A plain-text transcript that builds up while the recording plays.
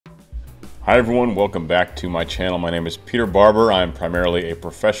Hi everyone, welcome back to my channel. My name is Peter Barber. I am primarily a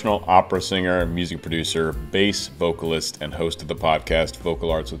professional opera singer, music producer, bass vocalist, and host of the podcast Vocal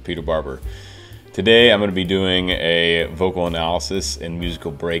Arts with Peter Barber. Today I'm going to be doing a vocal analysis and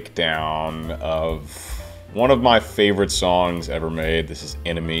musical breakdown of one of my favorite songs ever made. This is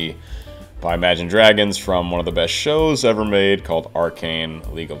Enemy by Imagine Dragons from one of the best shows ever made called Arcane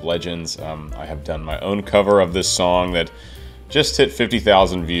League of Legends. I have done my own cover of this song that just hit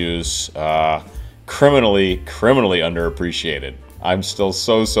 50,000 views. Criminally underappreciated. I'm still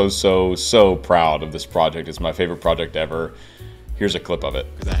so proud of this project. It's my favorite project ever. Here's a clip of it.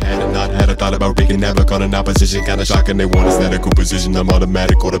 I had a thought about Rick and never caught an opposition. Kinda shocking, they want a statical position. I'm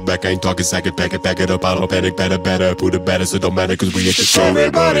automatic quarterback, I ain't talking sack it, back it up. I don't panic, better, put it better, so don't matter, cause we ain't just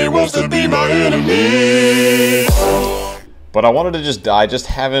everybody wants to be my enemy. But I wanted to I just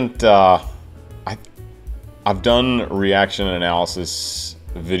haven't, I've done reaction and analysis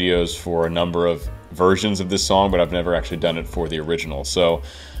videos for a number of versions of this song, but I've never actually done it for the original. So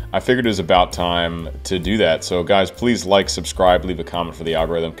I figured it was about time to do that. So guys, please like, subscribe, leave a comment for the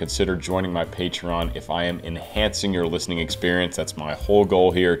algorithm. Consider joining my Patreon if I am enhancing your listening experience. That's my whole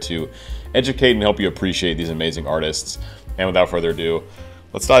goal here, to educate and help you appreciate these amazing artists. And without further ado,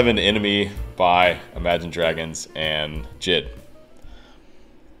 let's dive into Enemy by Imagine Dragons and Jid.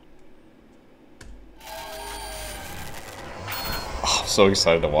 Oh, so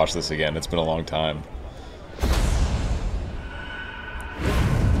excited to watch this again. It's been a long time.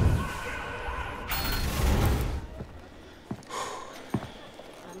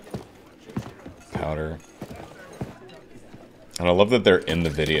 Powder. And I love that they're in the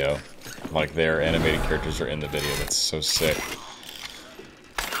video. Like, their animated characters are in the video. That's so sick.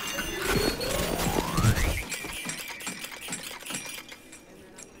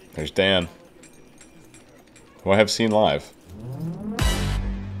 There's Dan, who I have seen live.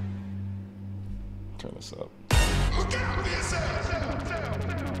 Turn this up.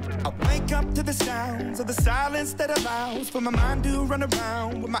 I wake up to the sounds of the silence that allows for my mind to run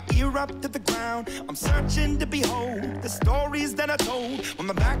around with my ear up to the ground. I'm searching to behold the stories that I told when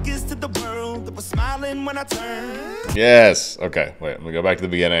my back is to the world that was smiling when I turned. Yes. Okay, wait, let me go back to the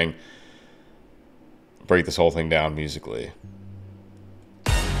beginning. Break this whole thing down musically.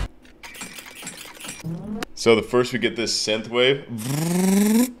 So the first we get this synth wave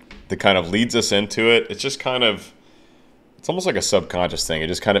that kind of leads us into it. It's just kind of, it's almost like a subconscious thing. It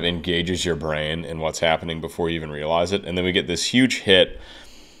just kind of engages your brain in what's happening before you even realize it. And then we get this huge hit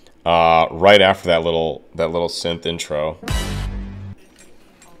right after that little synth intro.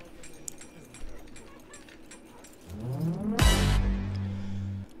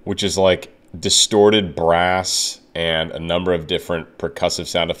 Which is like distorted brass and a number of different percussive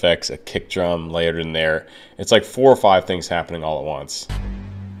sound effects, a kick drum layered in there. It's like 4 or 5 things happening all at once.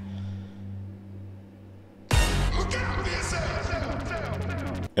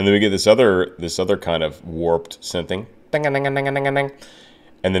 And then we get this other kind of warped synthing. Ding, ding, ding, ding, ding, ding.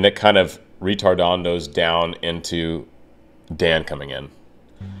 And then it kind of retardandos down into Dan coming in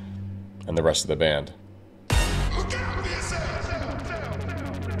and the rest of the band.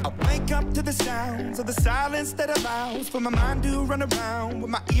 I wake up to the sounds of the silence that allows for my mind to run around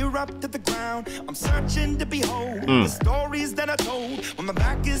with my ear up to the ground. I'm searching to behold the stories that I told when my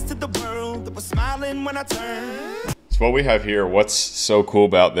back is to the world that was smiling when I turned. So what we have here, what's so cool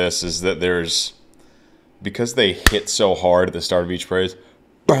about this is that there's, because they hit so hard at the start of each phrase,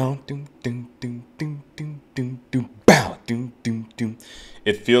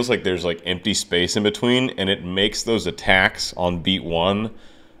 it feels like there's like empty space in between, and it makes those attacks on beat 1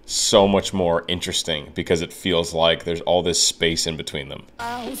 so much more interesting because it feels like there's all this space in between them.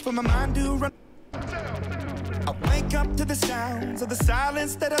 I wake up to the sounds of the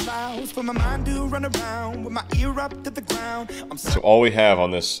silence that allows for my mind to run around with my ear up to the ground. So all we have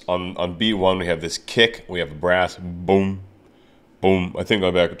on this, on B1, we have this kick, we have a brass, boom, boom. I think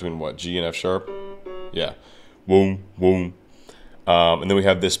going back between what, G and F sharp? Yeah, boom, boom. And then we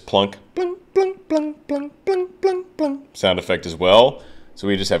have this plunk, plunk, plunk, plunk, plunk, plunk, plunk, plunk sound effect as well. So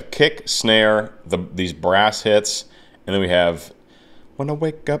we just have kick, snare, these brass hits, and then we have when I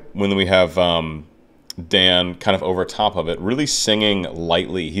wake up, when we have Dan kind of over top of it, really singing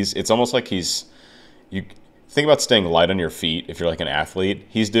lightly. It's almost like you think about staying light on your feet if you're like an athlete.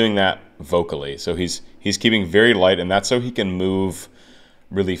 He's doing that vocally. So he's keeping very light, and that's so he can move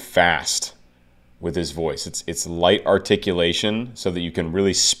really fast with his voice. It's light articulation so that you can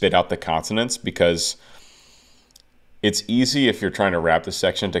really spit out the consonants, because it's easy if you're trying to rap this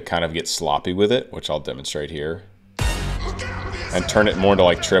section to kind of get sloppy with it, which I'll demonstrate here. And turn it more into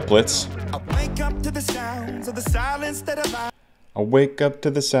like triplets. I wake up to the sounds of the silence that allows. I wake up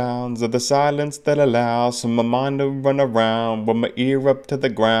to the sounds of the silence that allows for my mind to run around with my ear up to the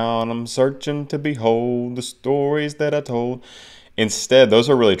ground. I'm searching to behold the stories that I told. Instead, those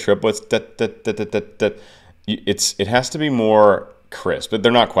are really triplets. It has to be more crisp, but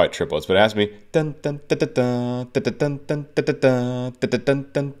they're not quite triplets. But it has to be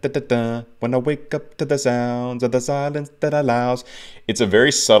when I wake up to the sounds of the silence that allows. It's a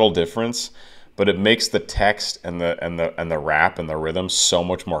very subtle difference, but it makes the text and the rap and the rhythm so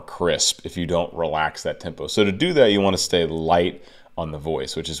much more crisp if you don't relax that tempo. So to do that, you want to stay light on the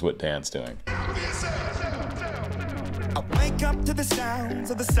voice, which is what Dan's doing. I wake up to the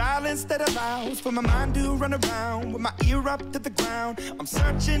sounds of the silence that allows for my mind to run around with my ear up to the ground. I'm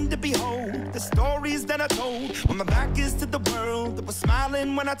searching to behold the stories that I told when my back is to the world that was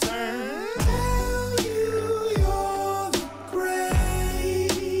smiling when I turned. Tell you you're the greatest.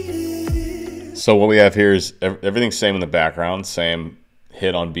 So what we have here is everything's same in the background, same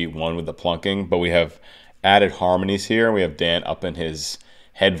hit on beat 1 with the plunking, but we have added harmonies here. We have Dan up in his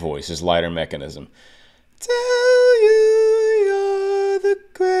head voice, his lighter mechanism. Tell you you're the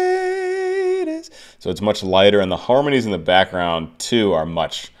greatest. So it's much lighter, and the harmonies in the background too are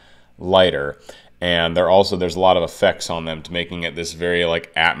much lighter, and there's a lot of effects on them to making it this very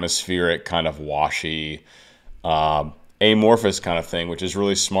like atmospheric kind of washy, amorphous kind of thing, which is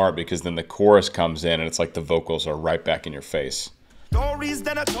really smart because then the chorus comes in and it's like the vocals are right back in your face. Stories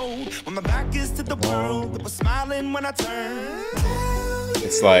that I told when my back is to the world that was smiling when I turned.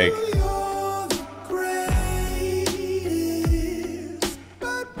 It's like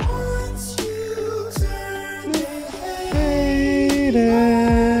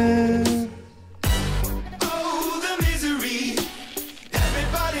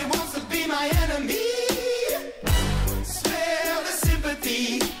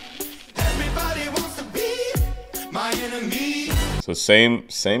so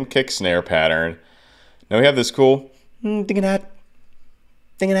same kick snare pattern. Now we have this cool ding-a-dat.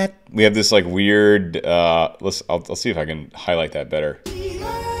 We have this like weird I'll see if I can highlight that better.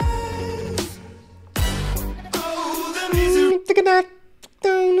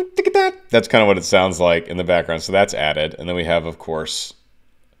 That's kind of what it sounds like in the background, so that's added. And then we have, of course,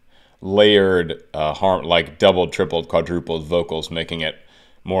 layered like doubled, tripled, quadrupled vocals, making it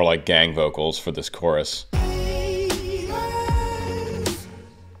more like gang vocals for this chorus.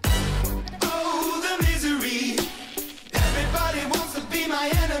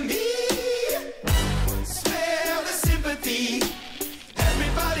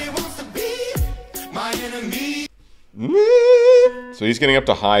 So he's getting up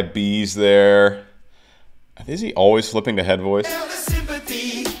to high B's there. Is he always flipping to head voice?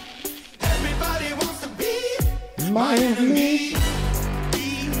 My enemy.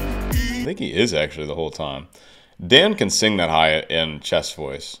 I think he is actually the whole time. Dan can sing that high in chest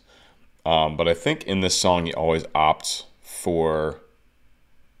voice, but I think in this song he always opts for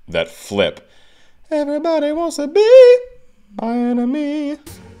that flip. Everybody wants to be my enemy.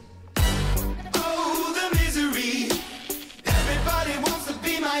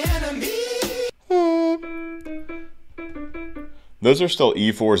 Those are still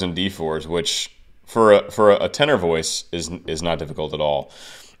E4s and D4s, which for a tenor voice is not difficult at all.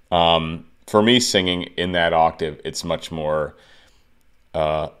 For me, singing in that octave, it's much more.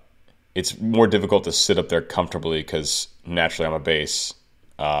 It's more difficult to sit up there comfortably because naturally I'm a bass,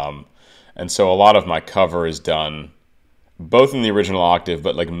 and so a lot of my cover is done both in the original octave,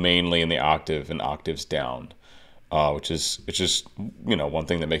 but like mainly in the octave and octaves down, which is one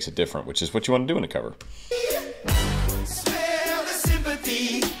thing that makes it different, which is what you want to do in a cover.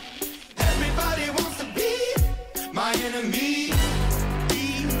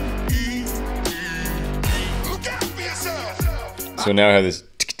 So now I have this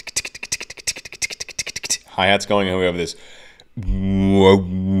hi-hats going, and we have this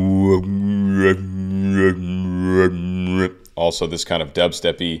also this kind of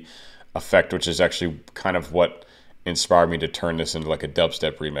dubstep-y effect, which is actually kind of what inspired me to turn this into like a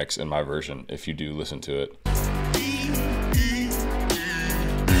dubstep remix in my version, if you do listen to it.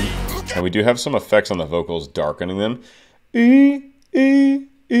 And we do have some effects on the vocals, darkening them.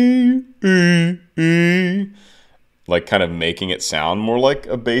 Like kind of making it sound more like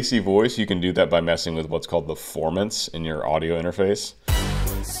a bassy voice. You can do that by messing with what's called the formants in your audio interface.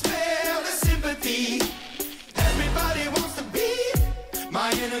 Smell the sympathy. Everybody wants to be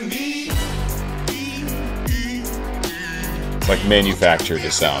my enemy. It's like manufactured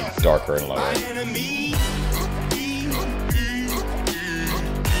to sound darker and lower.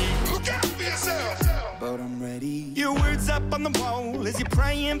 But I'm ready ready. Your words up on the wall as you're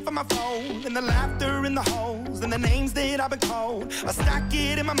praying for my phone, and the laughter in the holes and the names that I've been called. I stack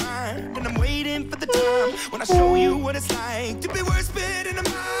it in my mind and I'm waiting for the time when I show you what it's like to be worse fit in a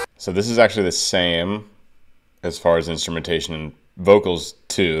mind. So this is actually the same as far as instrumentation and vocals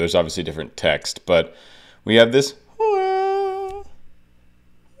too. There's obviously different text, but we have this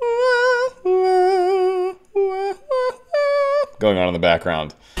going on in the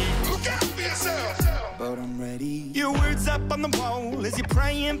background. But I'm ready. Your words up on the wall as you're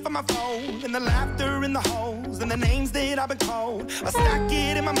praying for my phone, and the laughter in the holes and the names that I've been called. I stack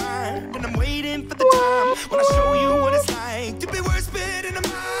it in my mind and I'm waiting for the time when I show you what it's like to be worse fit in a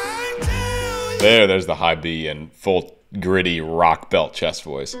mind. There's the high B and full gritty rock belt chest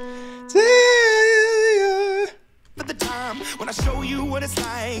voice. For the time when I show you what it's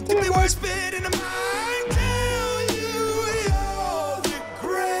like to be worse fit in a mind. Tell you you're the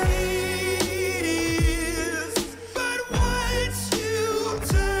greatest, but once you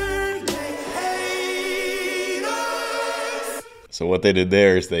turn, they hate us. So what they did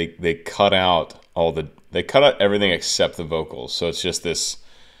there is they cut out everything except the vocals. So it's just this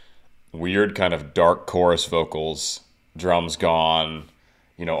weird kind of dark chorus vocals, drums gone,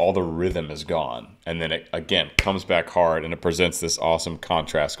 you know, all the rhythm is gone. And then it, again, comes back hard and it presents this awesome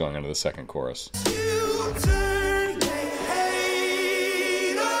contrast going into the second chorus. You turn, they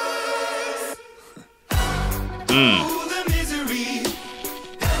hate us. Oh, the misery.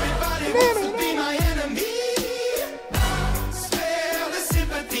 Everybody wants to be my enemy. Spare the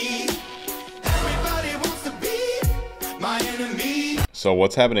sympathy. Everybody wants to be my enemy. So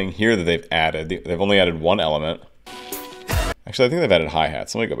what's happening here that they've added, they've only added one element. Actually, I think they've added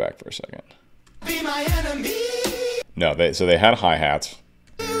hi-hats. Let me go back for a second. Be my enemy. No, so they had hi-hats.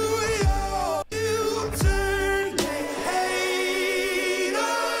 You turn, they hate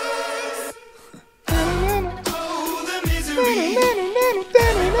us. Oh, the misery.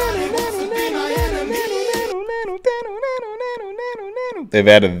 Everybody wants to be my enemy. They've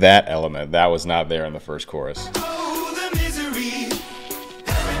added that element. That was not there in the first chorus. Oh, the misery.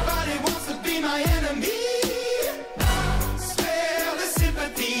 Everybody wants to be my enemy. Spare the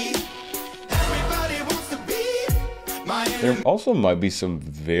sympathy. Everybody wants to be my enemy. There also might be some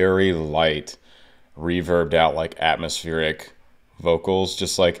very light, reverbed out, like atmospheric vocals,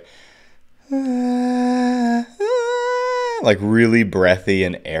 just like really breathy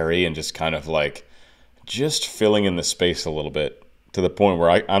and airy and just kind of like just filling in the space a little bit to the point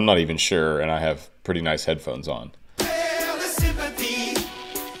where I'm not even sure, and I have pretty nice headphones on. Spare the sympathy.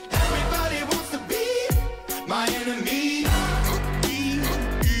 Everybody wants to be my enemy.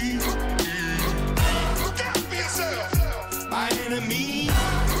 Look out for yourself. My enemy.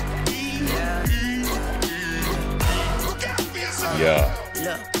 Look out for yourself. Yeah.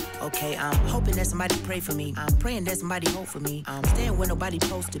 Look, okay, I'm hoping that somebody pray for me. I'm praying that somebody hope for me. I'm staying where nobody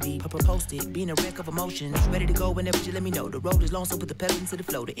supposed to be. Posted, being a wreck of emotions. Ready to go whenever you let me know. The road is long, so put the pedal into the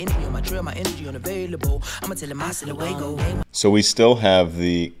flow. The energy on my trail, my energy unavailable. I'ma tell him I said away go. So we still have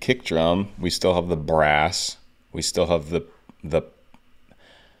the kick drum. We still have the brass. We still have the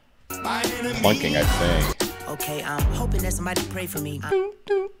plunking, I think. Okay, I'm hoping that somebody pray for me. I'm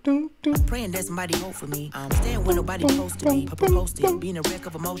praying that somebody hope for me. I'm staying where nobody supposed to be. Posted, being a wreck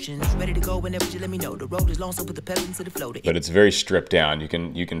of emotions. Ready to go whenever you let me know. The road is long, so put the pedal into the flow. But it's very stripped down. You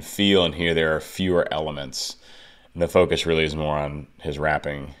can feel and hear there are fewer elements. And the focus really is more on his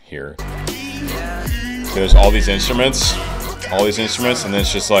rapping here. So there's all these instruments, and then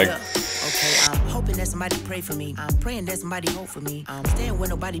it's just like. Okay, I'm hoping that somebody pray for me. I'm praying that somebody hope for me. I'm staying where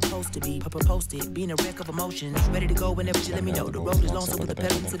nobody supposed to be. Posted, being a wreck of emotions. Ready to go whenever you let me know. The road is long, so put the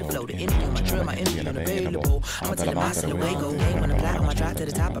pedal into the flow. The energy on my trail, my energy unavailable. I'ma tell him I said away go. When I fly on my drive to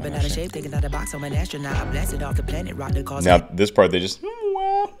the top, I've been out of shape, taking out the box. I'm an astronaut. I blasted off the planet, rock the cause. Now this part they just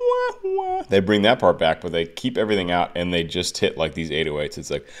they bring that part back, but they keep everything out and they just hit like these 808s.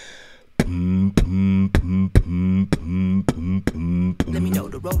 It's like. Let me know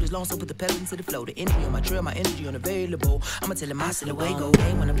the road is long, so put the pedal into the flow. The energy on my trail, my energy unavailable. I'ma tell him I said away go.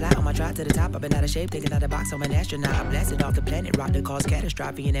 When I fly on my drive to the top, I've been out of shape, taking out the box. I'm an astronaut. I blasted off the planet, rock that cause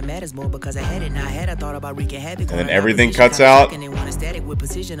catastrophe, and it matters more because I had it. Now I had, I thought about wreaking havoc. And then everything cuts out. And they want a static with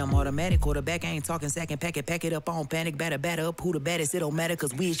precision. I'm automatic. Quarterback, I ain't talking second. Pack it up on panic. Batter up. Who the baddest? It don't matter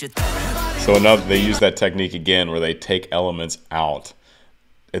because we is your. So another, they use that technique again where they take elements out.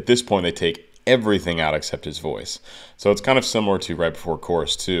 At this point, they take everything out except his voice. So it's kind of similar to right before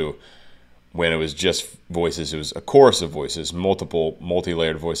chorus 2, when it was just voices. It was a chorus of voices, multiple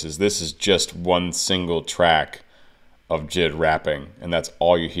multi-layered voices. This is just one single track of Jid rapping, and that's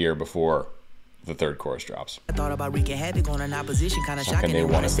all you hear before the third chorus drops. I thought about wreaking havoc on an opposition, kind of Shocking, shocking. they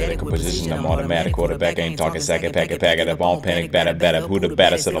want a static position. I'm automatic quarterback. Ain't talking second, pack it up, all panic, better. Who the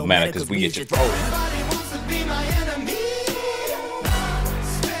baddest? It'll matter because we get your throat. Everybody wants to be my enemy.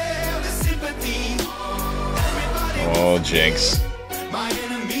 Spare the sympathy. Oh, jinx. My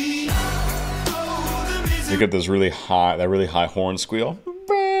enemy. Oh, the misery. You get this really high horn squeal.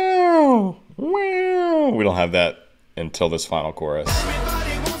 We don't have that until this final chorus.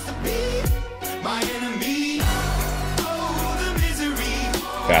 Everybody wants to be my enemy. Oh, the misery.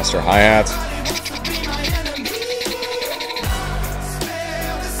 Faster hi-hats. My enemy.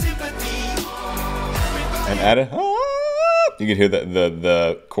 Spare the sympathy. And add it. You can hear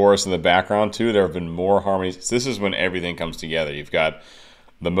the chorus in the background too. There have been more harmonies. This is when everything comes together. You've got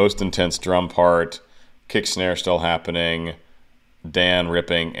the most intense drum part, kick snare still happening, Dan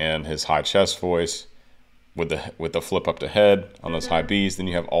ripping and his high chest voice with the flip up to head on those high Bs. Then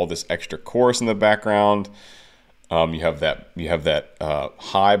you have all this extra chorus in the background. You have that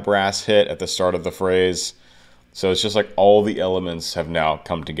high brass hit at the start of the phrase. So it's just like all the elements have now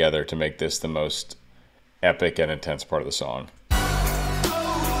come together to make this the most epic and intense part of the song.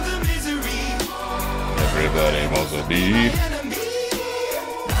 Oh, the misery. Everybody wants to be.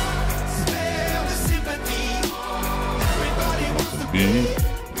 Spare the sympathy. Wants to be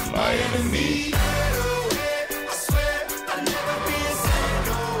my enemy. I swear I'll never be a sad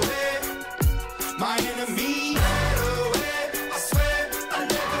way. My enemy. I swear I'll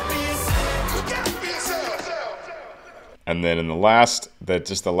never be a sad. You got to be a sad. And then in the last bit,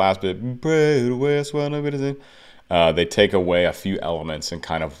 they take away a few elements and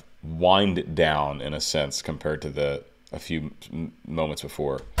kind of wind it down in a sense compared to a few moments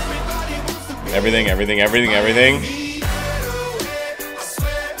before. Everything.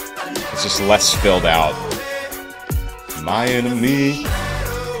 It's just less filled out. My enemy.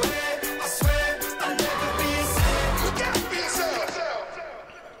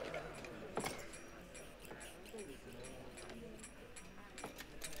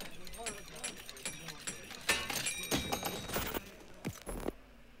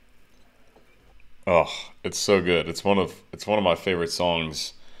 Oh, it's so good. It's one of my favorite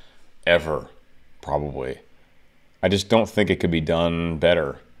songs ever, probably. I just don't think it could be done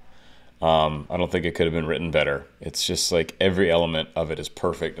better. I don't think it could have been written better. It's just like every element of it is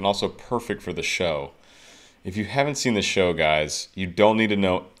perfect, and also perfect for the show. If you haven't seen the show, guys, you don't need to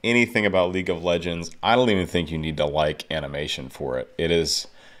know anything about League of Legends. I don't even think you need to like animation for it. It is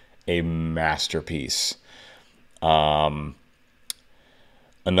a masterpiece.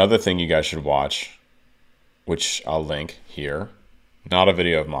 Another thing you guys should watch, which I'll link here, not a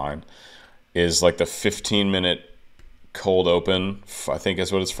video of mine, is like the 15-minute cold open, I think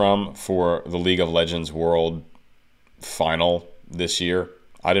is what it's from, for the League of Legends World Final this year.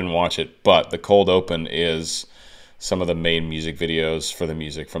 I didn't watch it, but the cold open is some of the main music videos for the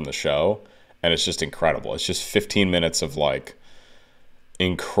music from the show, and it's just incredible. It's just 15 minutes of like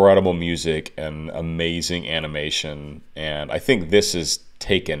incredible music and amazing animation, and I think this is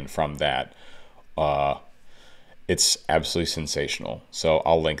taken from that. It's absolutely sensational, so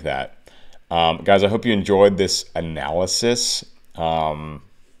I'll link that. Guys, I hope you enjoyed this analysis.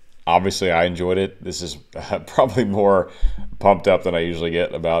 Obviously, I enjoyed it. This is probably more pumped up than I usually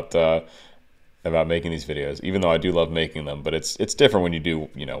get about making these videos, even though I do love making them. But it's different when you do,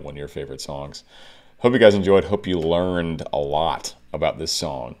 one of your favorite songs. Hope you guys enjoyed. Hope you learned a lot about this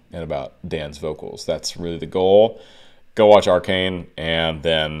song and about Dan's vocals. That's really the goal. Go watch Arcane, and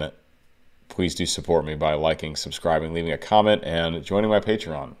then please do support me by liking, subscribing, leaving a comment, and joining my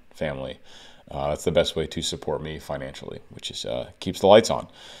Patreon family. That's the best way to support me financially, which is keeps the lights on.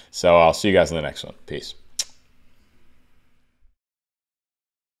 So I'll see you guys in the next one. Peace.